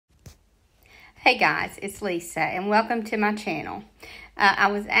Hey guys, it's Lisa and welcome to my channel.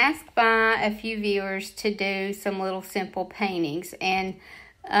 I was asked by a few viewers to do some little simple paintings, and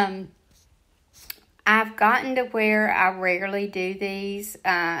I've gotten to where I rarely do these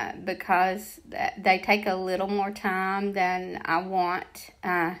because they take a little more time than I want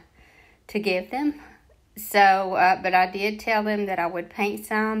to give them. So, but I did tell them that I would paint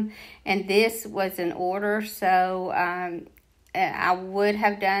some, and this was an order, so I would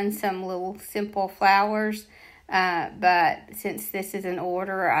have done some little simple flowers, but since this is an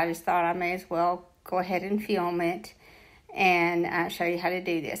order, I just thought I may as well go ahead and film it and show you how to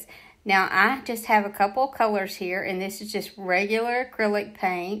do this. Now, I just have a couple colors here, and this is just regular acrylic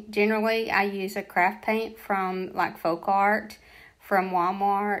paint. Generally, I use a craft paint from like Folk Art from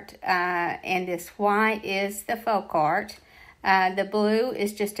Walmart, and this white is the Folk Art. The blue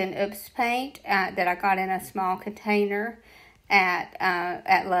is just an Oops paint that I got in a small container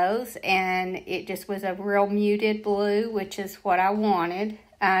at Lowe's, and it just was a real muted blue, which is what I wanted.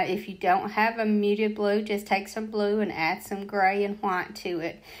 If you don't have a muted blue, just take some blue and add some gray and white to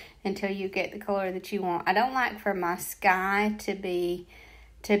it until you get the color that you want. I don't like for my sky to be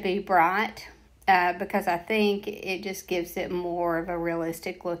bright because I think it just gives it more of a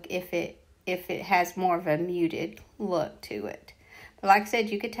realistic look if it has more of a muted look to it. Like I said,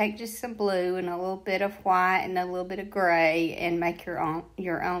 you could take just some blue and a little bit of white and a little bit of gray and make your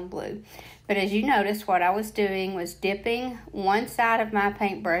own blue. But as you notice, what I was doing was dipping one side of my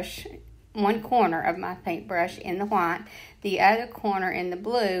paintbrush, one corner of my paintbrush in the white, the other corner in the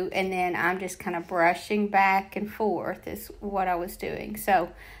blue, and then I'm just kind of brushing back and forth is what I was doing. So,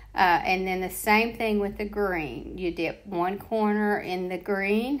 and then the same thing with the green. You dip one corner in the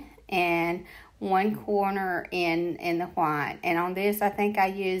green and one corner in the white. And on this, I think I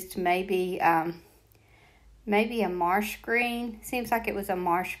used maybe a marsh green. Seems like it was a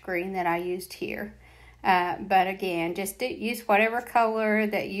marsh green that I used here. But again, just use whatever color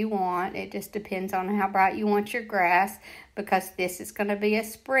that you want. It just depends on how bright you want your grass. Because this is going to be a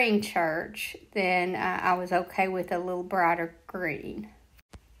spring church, then I was okay with a little brighter green.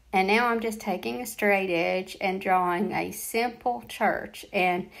 And now I'm just taking a straight edge and drawing a simple church.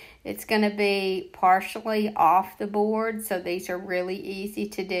 And it's going to be partially off the board. So these are really easy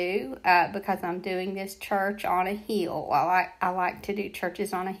to do because I'm doing this church on a hill. I like to do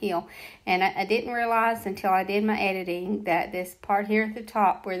churches on a hill. And I didn't realize until I did my editing that this part here at the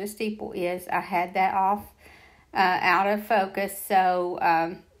top where the steeple is, I had that off out of focus. So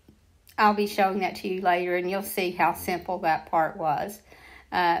I'll be showing that to you later, and you'll see how simple that part was.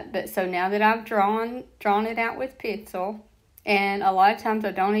 But so now that I've drawn it out with pencil, and a lot of times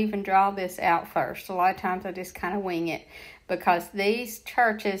I don't even draw this out first. A lot of times I just kind of wing it because these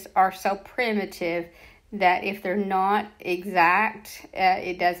churches are so primitive that if they're not exact,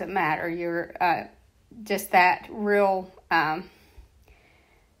 it doesn't matter. You're just that real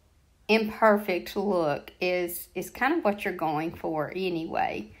imperfect look is kind of what you're going for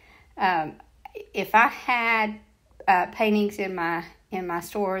anyway. If I had paintings in my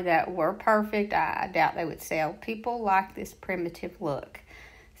store that were perfect, I doubt they would sell. People like this primitive look.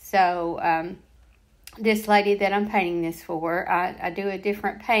 So this lady that I'm painting this for, I do a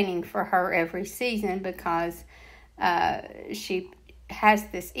different painting for her every season because she has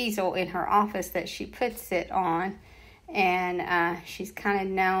this easel in her office that she puts it on, and she's kind of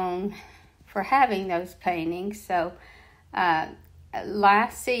known for having those paintings. So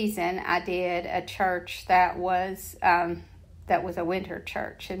last season I did a church that was a winter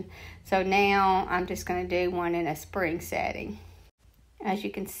church, and so now I'm just going to do one in a spring setting. As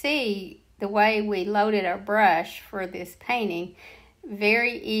you can see, the way we loaded our brush for this painting,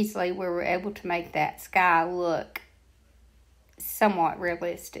 very easily we were able to make that sky look somewhat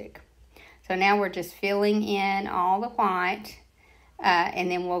realistic. So now we're just filling in all the white,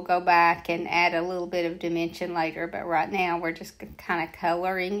 and then we'll go back and add a little bit of dimension later, but right now we're just kind of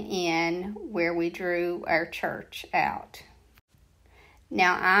coloring in where we drew our church out.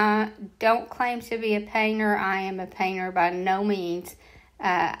 Now, I don't claim to be a painter. I am a painter by no means.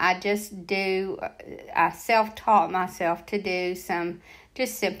 I self-taught myself to do some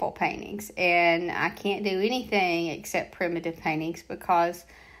just simple paintings. And I can't do anything except primitive paintings because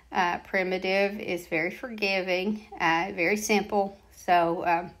primitive is very forgiving, very simple. So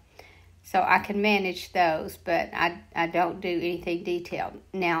I can manage those, but I don't do anything detailed.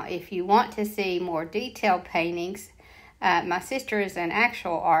 Now, if you want to see more detailed paintings, my sister is an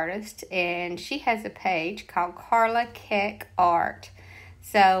actual artist, and she has a page called Carla Keck Art.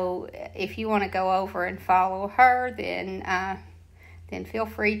 So if you want to go over and follow her, then feel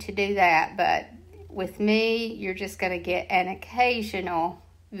free to do that. But with me, you're just going to get an occasional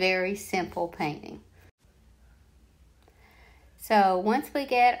very simple painting. So once we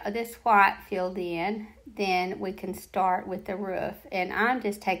get this white filled in, then we can start with the roof. And I'm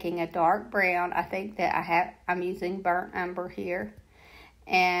just taking a dark brown. I think that I'm using burnt umber here.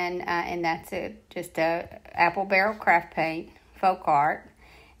 And that's just a apple barrel craft paint, folk art.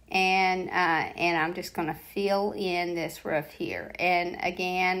 And I'm just going to fill in this roof here. And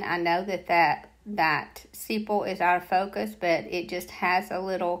again, I know that sepal is out of focus, but it just has a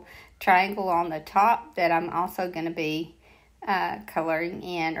little triangle on the top that I'm also going to be coloring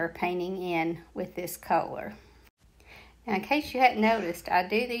in or painting in with this color. Now, in case you hadn't noticed, I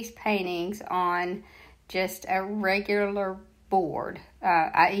do these paintings on just a regular board.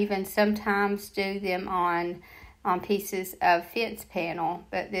 I even sometimes do them on pieces of fence panel,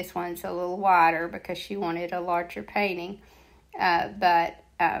 but this one's a little wider because she wanted a larger painting. But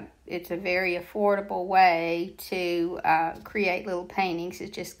it's a very affordable way to create little paintings.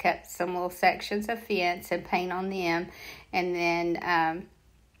 It's just cut some little sections of fence and paint on them, and then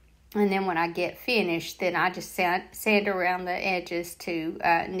when I get finished, then I just sand around the edges to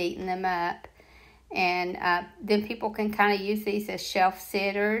neaten them up. And then people can kind of use these as shelf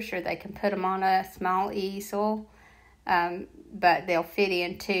sitters, or they can put them on a small easel. But they'll fit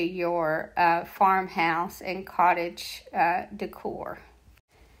into your farmhouse and cottage decor.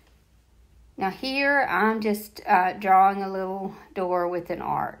 Now here I'm just drawing a little door with an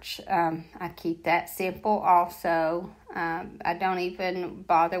arch. I keep that simple also. I don't even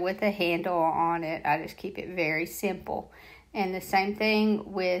bother with a handle on it. I just keep it very simple. And the same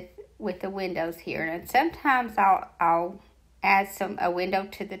thing with the windows here. And sometimes I'll add a window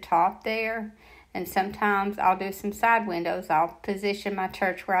to the top there. And sometimes I'll do some side windows. I'll position my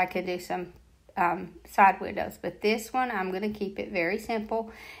church where I can do some side windows. But this one, I'm going to keep it very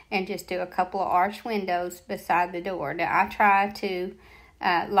simple and just do a couple of arch windows beside the door. Now, I try to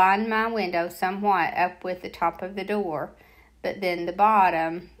line my window somewhat up with the top of the door. But then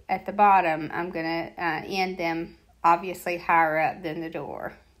at the bottom, I'm going to end them obviously higher up than the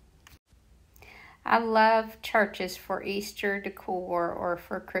door. I love churches for Easter decor or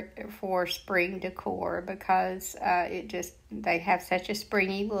for spring decor because they have such a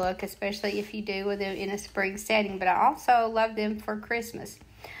springy look, especially if you do them in a spring setting. But I also love them for Christmas.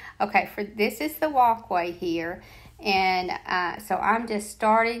 Okay, this is the walkway here, and so I'm just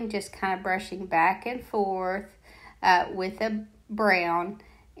kind of brushing back and forth with a brown,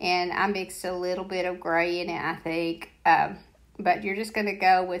 and I mixed a little bit of gray in it, I think. But you're just going to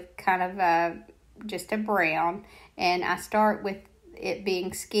go with kind of just a brown, and I start with it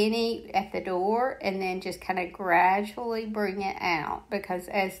being skinny at the door and then just kind of gradually bring it out, because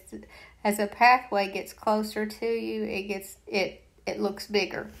as a pathway gets closer to you, it looks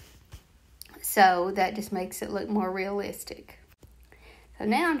bigger, so that just makes it look more realistic. So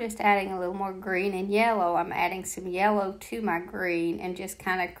now I'm just adding a little more green and yellow. I'm adding some yellow to my green and just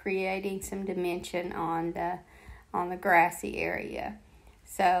kind of creating some dimension on the grassy area.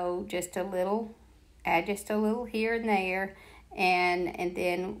 So add just a little here and there, and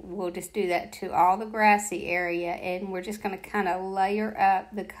then we'll just do that to all the grassy area, and we're just going to kind of layer up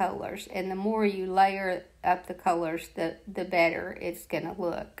the colors. And the more you layer up the colors, the better it's going to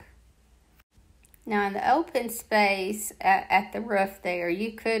look. Now in the open space at the roof there,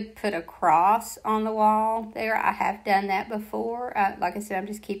 you could put a cross on the wall there. I have done that before. Like I said, I'm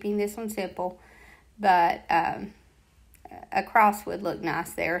just keeping this one simple, but a cross would look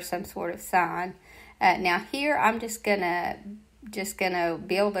nice there, some sort of sign. Now here I'm just gonna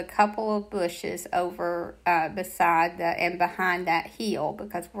build a couple of bushes over beside and behind that hill,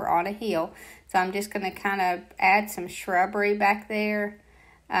 because we're on a hill. So I'm just gonna kind of add some shrubbery back there,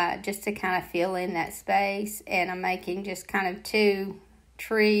 just to kind of fill in that space. And I'm making just kind of 2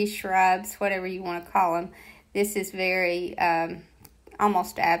 trees, shrubs, whatever you want to call them. This is very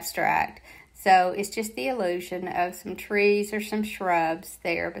almost abstract. So it's just the illusion of some trees or some shrubs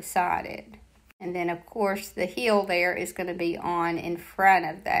there beside it. And then, of course, the hill there is going to be on in front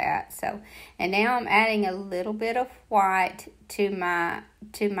of that. So, and now I'm adding a little bit of white to my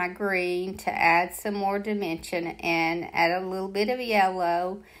green to add some more dimension, and add a little bit of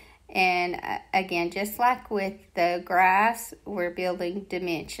yellow. And again, just like with the grass, we're building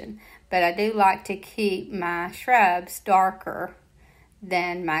dimension. But I do like to keep my shrubs darker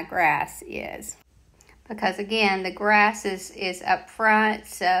than my grass is, because again, the grass is up front,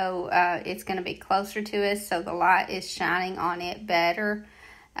 so it's going to be closer to us, so the light is shining on it better.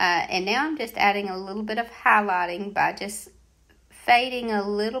 And now I'm just adding a little bit of highlighting by just fading a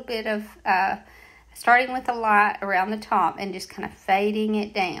little bit of, starting with the light around the top and just kind of fading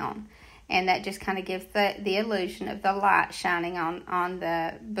it down. and that just kind of gives the illusion of the light shining on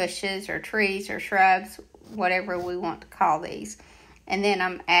the bushes or trees or shrubs, whatever we want to call these. And then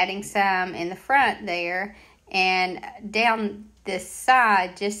I'm adding some in the front there and down this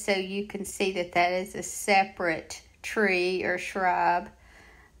side, just so you can see that is a separate tree or shrub.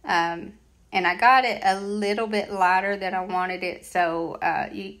 And I got it a little bit lighter than I wanted it, so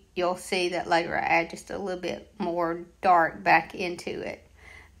you'll see that later I add just a little bit more dark back into it.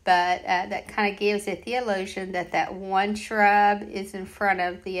 But that kind of gives it the illusion that one shrub is in front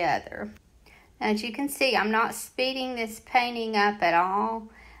of the other. As you can see, I'm not speeding this painting up at all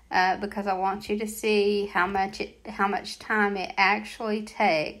because I want you to see how much time it actually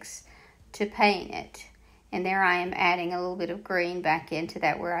takes to paint it. And there I am adding a little bit of green back into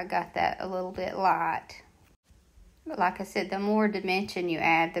that where I got that a little bit light. But like I said, the more dimension you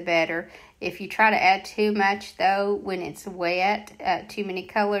add, the better. If you try to add too much, though, when it's wet, too many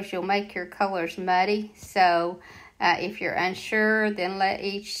colors, you'll make your colors muddy. So if you're unsure, then let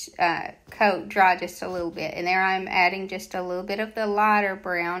each coat dry just a little bit. And there I'm adding just a little bit of the lighter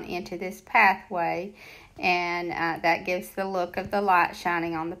brown into this pathway. And that gives the look of the light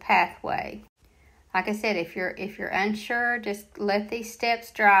shining on the pathway. Like I said, if you're unsure, just let these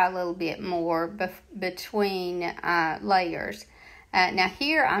steps dry a little bit more between layers. Now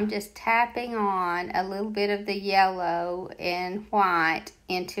here I'm just tapping on a little bit of the yellow and white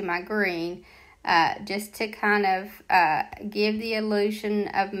into my green, just to kind of give the illusion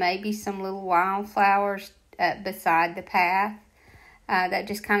of maybe some little wildflowers beside the path. That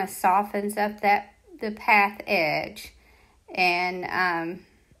just kind of softens up the path edge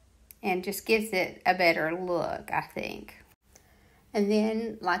and just gives it a better look, I think. And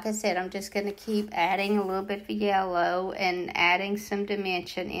then, like I said, I'm just going to keep adding a little bit of yellow and adding some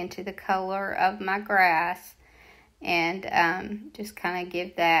dimension into the color of my grass and just kind of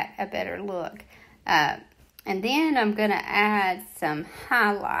give that a better look. And then I'm going to add some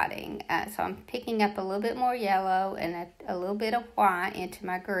highlighting. So I'm picking up a little bit more yellow and a little bit of white into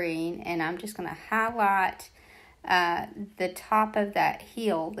my green, and I'm just going to highlight the top of that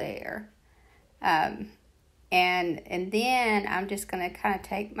hill there. And then I'm just going to kind of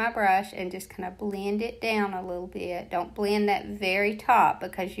take my brush and just kind of blend it down a little bit. Don't blend that very top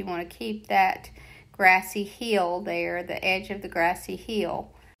because you want to keep that grassy hill there, the edge of the grassy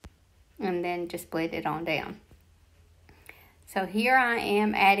hill. And then just blend it on down. So here I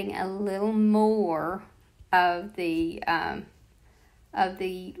am adding a little more of the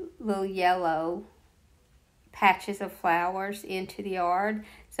little yellow patches of flowers into the yard.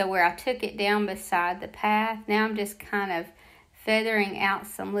 So where I took it down beside the path, now I'm just kind of feathering out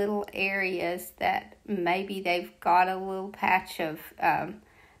some little areas that maybe they've got a little patch of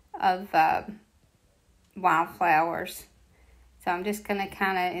wildflowers. So I'm just going to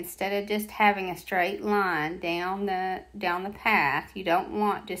kind of, instead of just having a straight line down the path, you don't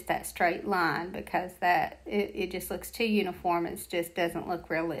want just that straight line because it just looks too uniform. It just doesn't look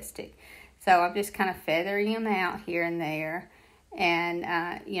realistic. So I'm just kind of feathering them out here and there. And,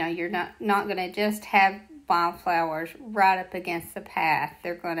 you're not going to just have wildflowers right up against the path.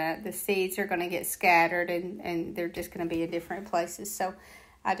 The seeds are going to get scattered and they're just going to be in different places. So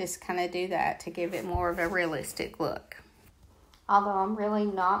I just kind of do that to give it more of a realistic look. Although I'm really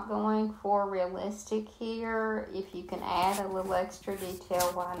not going for realistic here, if you can add a little extra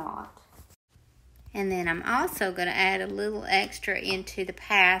detail, why not? And then I'm also going to add a little extra into the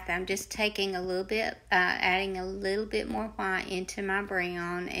path. I'm just taking a little bit, adding a little bit more white into my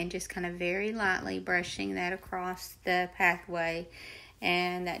brown and just kind of very lightly brushing that across the pathway.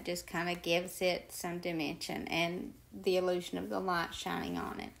 And that just kind of gives it some dimension and the illusion of the light shining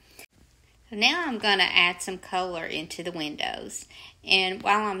on it. Now I'm going to add some color into the windows. And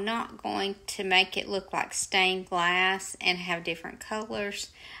while I'm not going to make it look like stained glass and have different colors,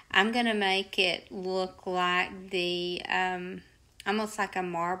 I'm going to make it look like the, almost like a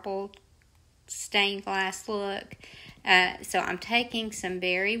marble stained glass look. So I'm taking some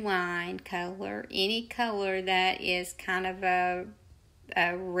berry wine color, any color that is kind of a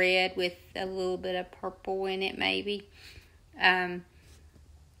red with a little bit of purple in it maybe.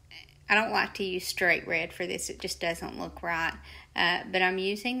 I don't like to use straight red for this. It just doesn't look right. But I'm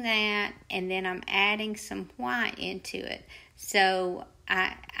using that, and then I'm adding some white into it. So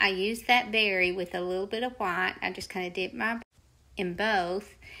I use that berry with a little bit of white. I just kind of dip my in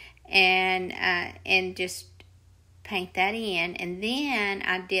both and just paint that in. And then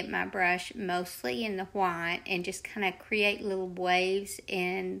I dip my brush mostly in the white and just kind of create little waves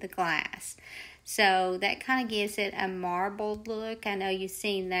in the glass. So that kind of gives it a marbled look. I know you've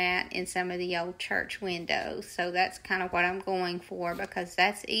seen that in some of the old church windows. So that's kind of what I'm going for, because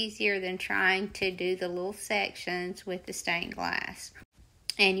that's easier than trying to do the little sections with the stained glass.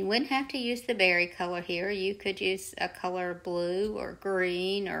 And you wouldn't have to use the berry color here. You could use a color blue or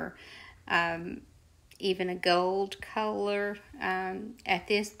green, or even a gold color. At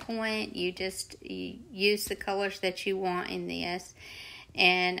this point, you use the colors that you want in this.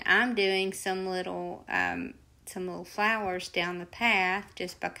 And I'm doing some little flowers down the path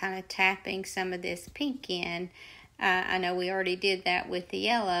just by kind of tapping some of this pink in. I know we already did that with the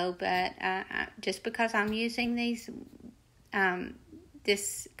yellow, but just because I'm using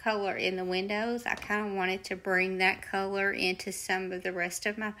this color in the windows, I kind of wanted to bring that color into some of the rest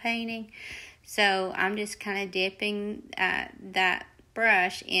of my painting. So I'm just kind of dipping that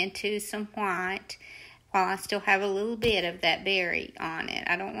brush into some white while I still have a little bit of that berry on it.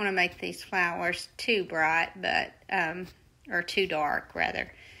 I don't want to make these flowers too bright, but or too dark rather.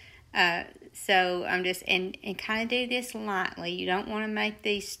 So I'm just, and kind of do this lightly. You don't want to make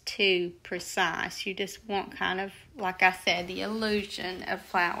these too precise. You just want kind of, like I said, the illusion of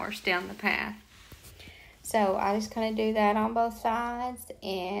flowers down the path. So I just kind of do that on both sides,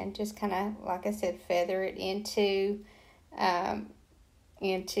 and just kind of, like I said, feather it into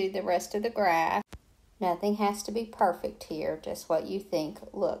the rest of the grass. Nothing has to be perfect here, just what you think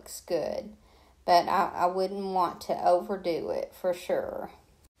looks good. But I wouldn't want to overdo it for sure.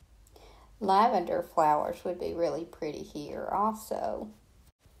 Lavender flowers would be really pretty here also.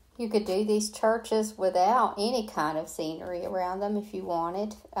 You could do these churches without any kind of scenery around them if you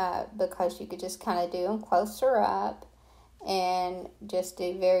wanted, because you could just kind of do them closer up and just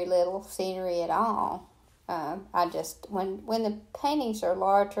do very little scenery at all. When the paintings are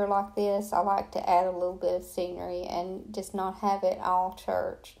larger like this, I like to add a little bit of scenery and just not have it all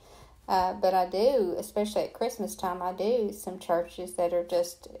church. But I do, especially at Christmas time, I do some churches that are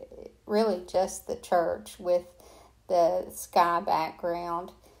just really just the church with the sky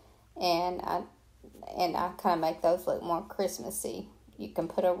background, and I kind of make those look more Christmassy. You can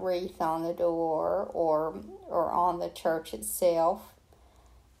put a wreath on the door or on the church itself.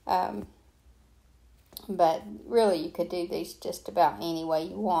 But really, you could do these just about any way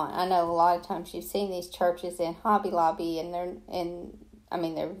you want. I know a lot of times you've seen these churches in Hobby Lobby, and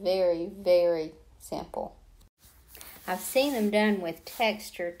they're very, very simple. I've seen them done with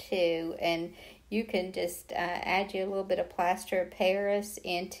texture too, and you can just add you a little bit of plaster of Paris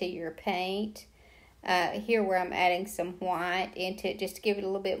into your paint. Here where I'm adding some white into it just to give it a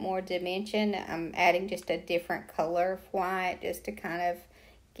little bit more dimension, I'm adding just a different color of white just to kind of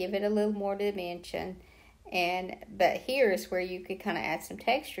give it a little more dimension. But here is where you could kind of add some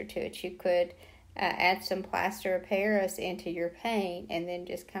texture to it. You could add some plaster of Paris into your paint and then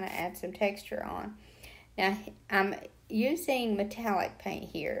just kind of add some texture on. Now, I'm using metallic paint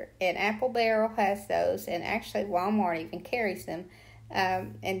here, and Apple Barrel has those, and actually Walmart even carries them.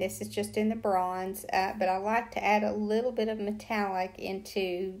 And this is just in the bronze, but I like to add a little bit of metallic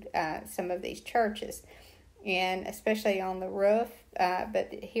into some of these churches, and especially on the roof.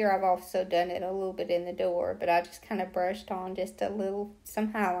 But here I've also done it a little bit in the door, but I just kind of brushed on just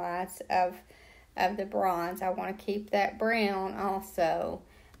some highlights of the bronze. I want to keep that brown also,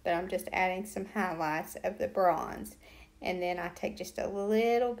 but I'm just adding some highlights of the bronze. And then I take just a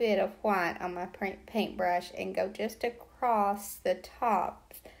little bit of white on my paintbrush and go just across the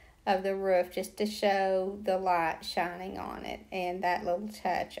top of the roof just to show the light shining on it. And that little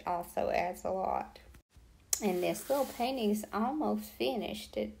touch also adds a lot. And this little painting is almost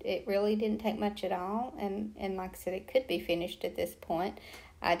finished. It really didn't take much at all. And like I said, it could be finished at this point.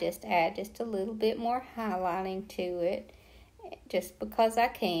 I just add just a little bit more highlighting to it, just because I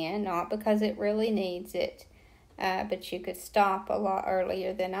can, not because it really needs it. But you could stop a lot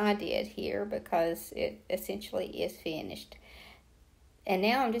earlier than I did here because it essentially is finished. And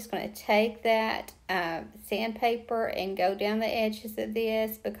now I'm just going to take that sandpaper and go down the edges of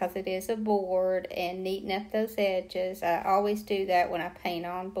this because it is a board, and neaten up those edges. I always do that when I paint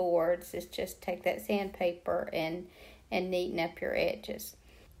on boards, is just take that sandpaper and neaten up your edges.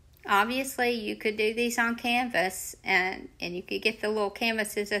 Obviously, you could do these on canvas, and you could get the little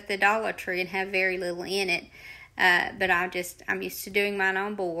canvases at the Dollar Tree and have very little in it. But I'm used to doing mine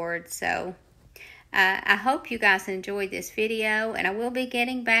on board, so I hope you guys enjoyed this video, and I will be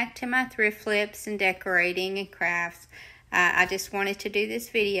getting back to my thrift flips and decorating and crafts. I just wanted to do this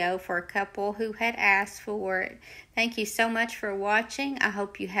video for a couple who had asked for it. Thank you so much for watching. I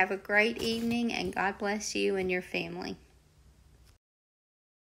hope you have a great evening, and God bless you and your family.